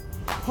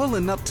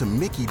Pulling up to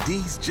Mickey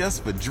D's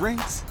just for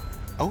drinks?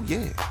 Oh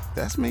yeah,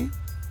 that's me.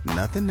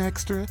 Nothing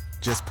extra,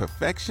 just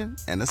perfection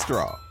and a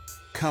straw.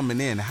 Coming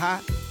in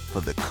hot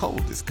for the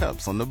coldest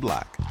cups on the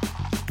block.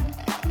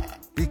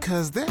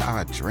 Because there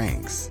are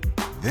drinks.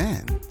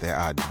 Then there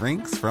are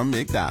drinks from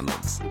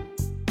McDonald's.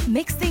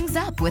 Mix things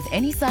up with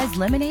any size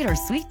lemonade or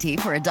sweet tea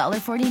for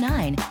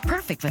 $1.49.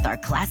 Perfect with our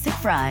classic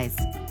fries.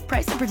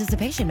 Price and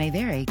participation may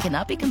vary.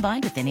 Cannot be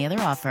combined with any other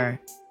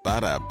offer.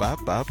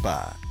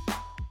 Ba-da-ba-ba-ba.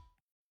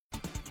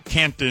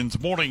 Canton's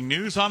Morning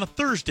News on a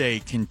Thursday,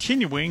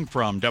 continuing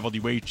from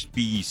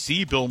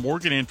WHBC. Bill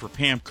Morgan in for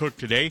Pam Cook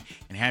today,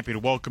 and happy to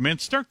welcome in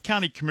Stark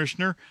County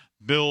Commissioner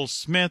Bill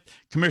Smith.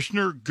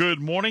 Commissioner,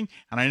 good morning.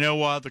 And I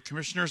know the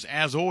commissioners,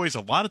 as always,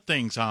 a lot of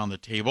things on the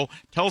table.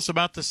 Tell us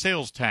about the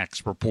sales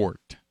tax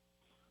report.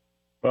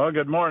 Well,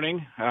 good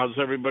morning. How's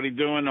everybody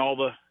doing?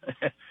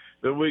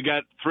 We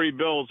got 3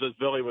 bills, as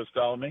Billy was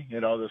telling me,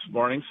 this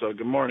morning. So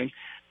good morning.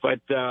 But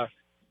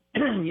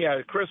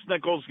yeah, Chris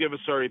Nichols gave us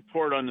a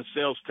report on the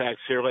sales tax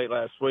here late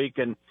last week,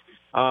 and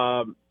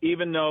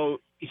even though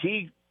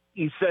he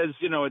says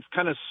it's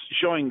kind of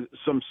showing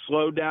some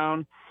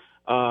slowdown,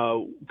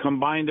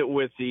 combined it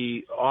with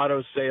the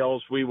auto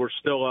sales, we were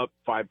still up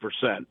 5%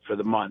 for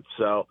the month.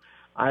 So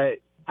I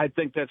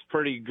think that's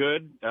pretty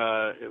good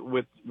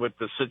with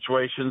the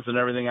situations and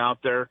everything out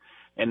there,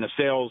 and the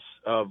sales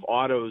of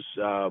autos.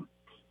 The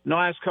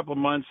last couple of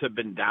months have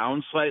been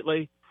down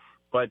slightly,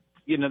 but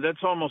that's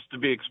almost to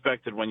be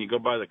expected when you go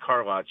by the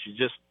car lots. You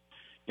just,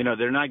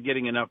 they're not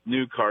getting enough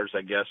new cars,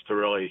 I guess, to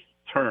really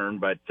turn,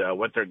 but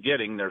what they're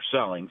getting, they're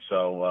selling.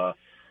 So,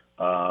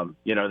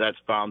 that's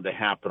bound to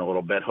happen a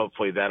little bit.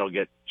 Hopefully that'll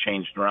get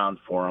changed around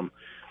for them,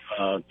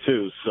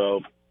 too.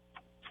 So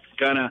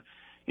kind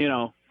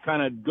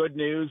of good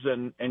news.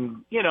 And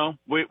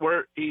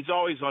he's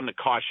always on the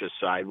cautious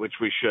side, which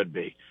we should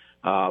be,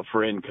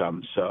 for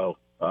income. So,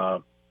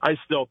 I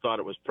still thought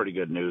it was pretty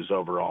good news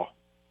overall.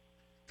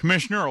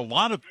 Commissioner, a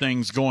lot of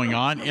things going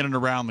on in and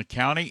around the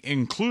county,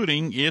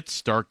 including its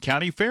Stark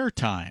County Fair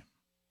time.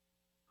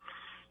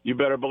 You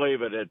better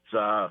believe it. It's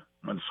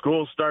when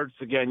school starts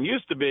again.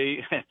 Used to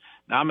be,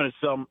 now I'm going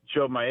to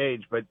show my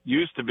age, but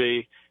used to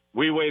be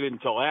we waited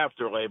until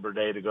after Labor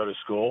Day to go to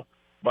school.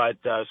 But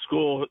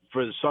school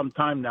for some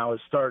time now has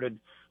started,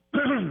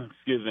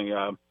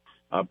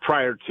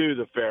 prior to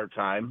the fair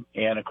time.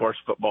 And, of course,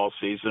 football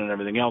season and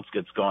everything else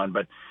gets going.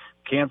 But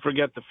can't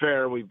forget the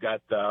fair. We've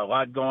got a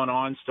lot going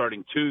on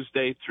starting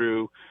Tuesday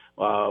through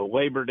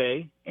Labor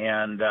Day.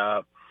 And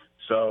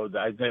so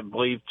I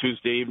believe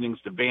Tuesday evening's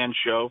the band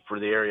show for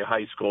the area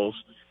high schools.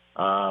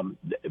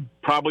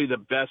 Probably the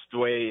best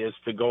way is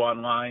to go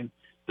online,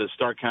 the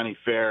Stark County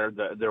Fair,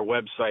 their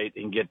website,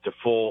 and get the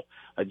full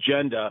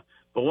agenda.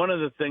 But one of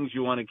the things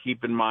you want to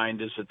keep in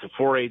mind is that the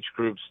 4-H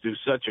groups do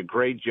such a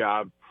great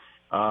job.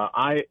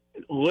 I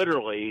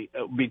literally,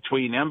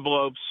 between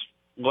envelopes,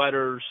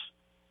 letters,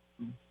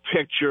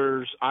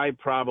 pictures, I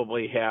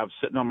probably have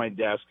sitting on my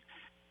desk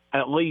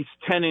at least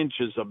 10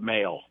 inches of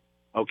mail,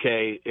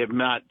 okay, if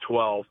not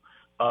 12,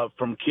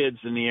 from kids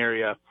in the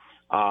area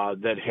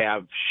that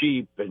have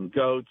sheep and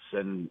goats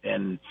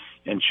and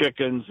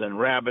chickens and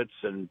rabbits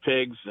and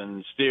pigs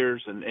and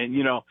steers and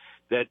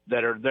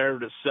that are there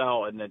to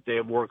sell, and that they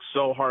have worked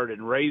so hard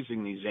in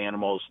raising these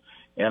animals.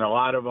 And a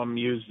lot of them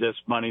use this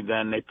money,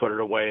 then they put it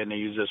away, and they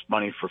use this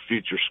money for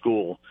future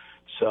school.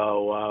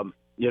 So,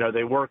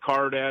 they work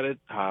hard at it,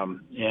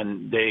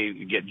 and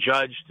they get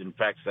judged. In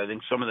fact, I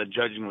think some of the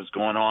judging was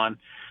going on,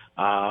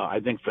 I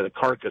think, for the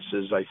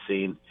carcasses I've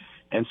seen.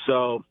 And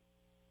so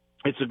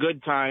it's a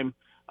good time.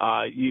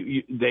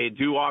 They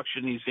do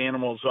auction these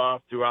animals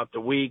off throughout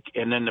the week.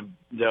 And then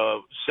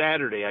the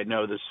Saturday, I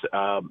know this,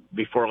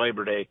 before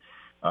Labor Day,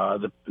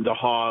 the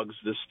hogs,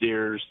 the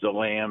steers, the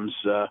lambs,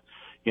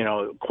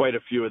 quite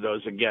a few of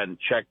those. Again,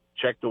 check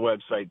the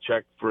website,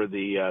 check for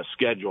the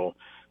schedule.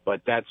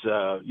 But that's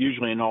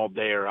usually an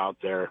all-dayer out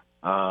there.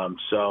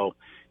 So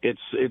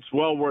it's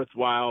well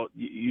worthwhile.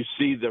 You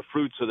see the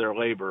fruits of their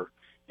labor,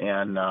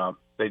 and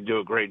they do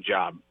a great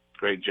job.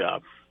 Great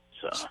job.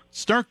 So.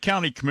 Stark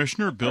County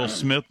Commissioner Bill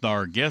Smith,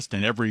 our guest,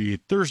 and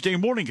every Thursday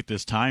morning at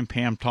this time,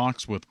 Pam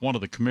talks with one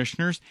of the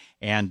commissioners.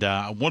 And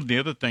one of the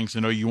other things I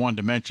know you wanted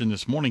to mention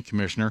this morning,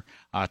 Commissioner,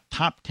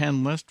 top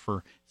 10 list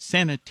for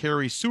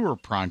sanitary sewer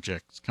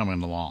projects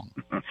coming along.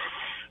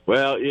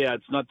 Well, yeah,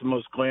 it's not the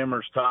most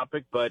glamorous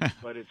topic, but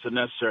it's a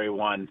necessary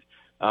one.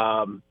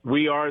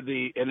 We are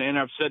and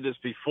I've said this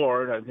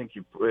before, and I think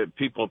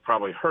people have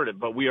probably heard it,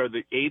 but we are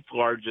the 8th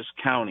largest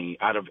county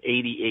out of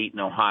 88 in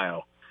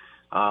Ohio.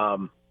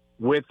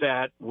 With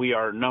that, we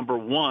are number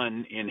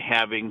 1 in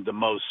having the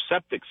most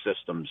septic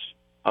systems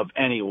of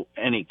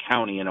any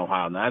county in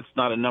Ohio. Now, that's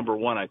not a number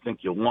 1 I think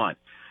you'll want.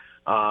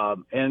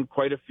 And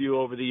quite a few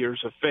over the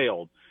years have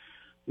failed.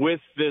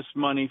 With this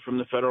money from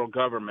the federal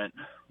government,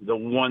 the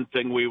one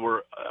thing we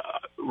were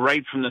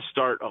right from the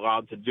start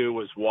allowed to do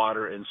was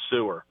water and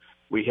sewer.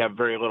 We have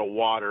very little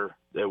water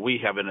that we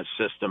have in a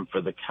system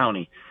for the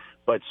county.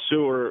 But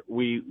sewer,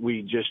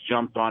 we just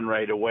jumped on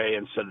right away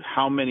and said,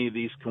 how many of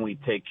these can we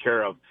take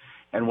care of?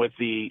 And with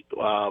the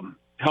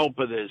help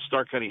of the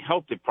Stark County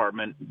Health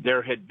Department,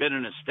 there had been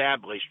an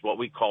established what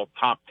we call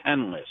top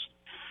 10 list.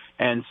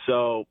 And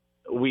so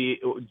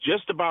we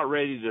just about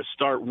ready to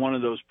start one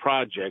of those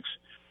projects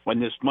when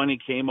this money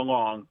came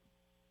along.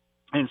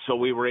 And so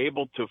we were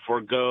able to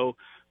forego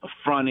a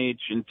frontage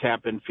and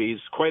tap-in fees,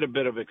 quite a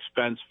bit of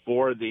expense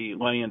for the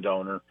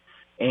landowner.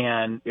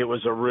 And it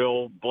was a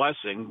real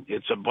blessing.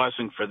 It's a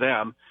blessing for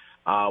them.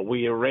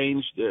 We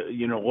arranged,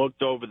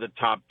 looked over the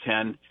top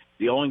 10.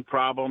 The only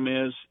problem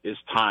is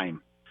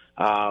time.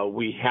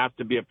 We have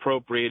to be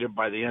appropriated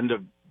by the end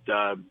of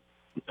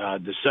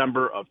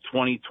December of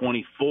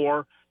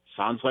 2024.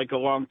 Sounds like a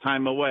long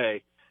time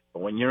away,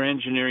 but when you're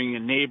engineering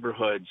in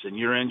neighborhoods and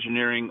you're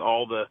engineering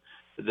all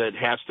that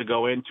has to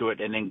go into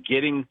it, and then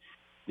getting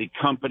the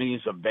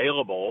companies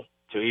available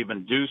to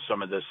even do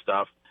some of this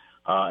stuff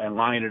and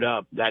line it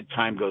up, that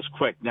time goes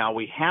quick. Now,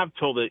 we have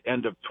till the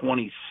end of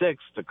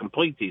 26 to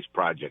complete these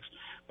projects,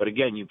 but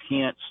again, you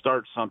can't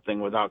start something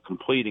without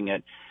completing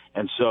it.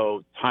 And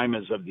so time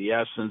is of the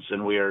essence,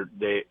 and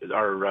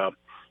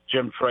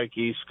Jim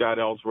Trikey, Scott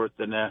Ellsworth,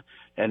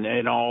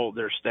 and all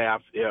their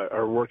staff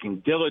are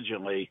working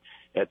diligently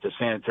at the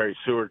sanitary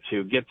sewer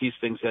to get these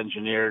things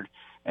engineered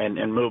and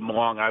move them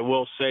along. I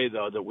will say,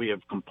 though, that we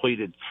have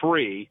completed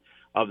 3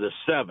 of the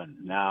 7.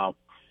 Now,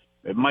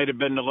 it might have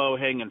been the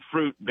low-hanging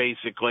fruit,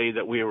 basically,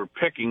 that we were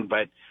picking,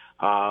 but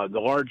the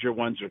larger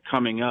ones are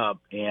coming up,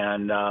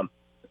 and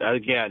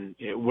again,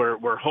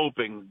 we're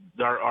hoping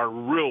our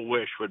real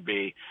wish would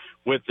be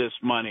with this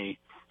money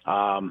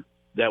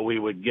that we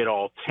would get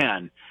all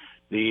 10.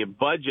 The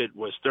budget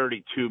was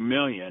 $32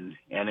 million,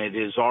 and it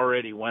is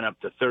already went up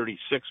to $36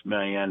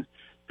 million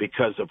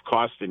because of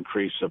cost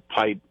increase of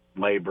pipe,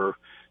 labor,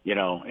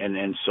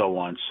 and so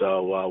on.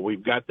 So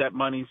we've got that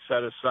money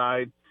set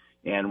aside,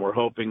 and we're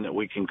hoping that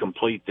we can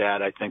complete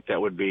that. I think that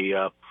would be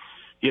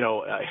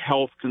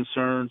health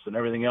concerns and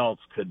everything else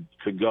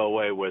could go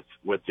away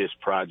with this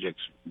project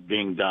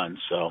being done.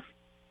 So,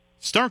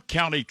 Stark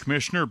County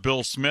Commissioner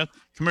Bill Smith.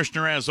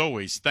 Commissioner, as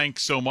always,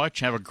 thanks so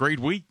much. Have a great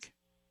week.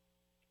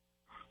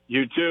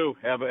 You too.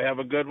 Have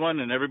a good one,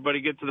 and everybody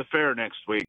get to the fair next week.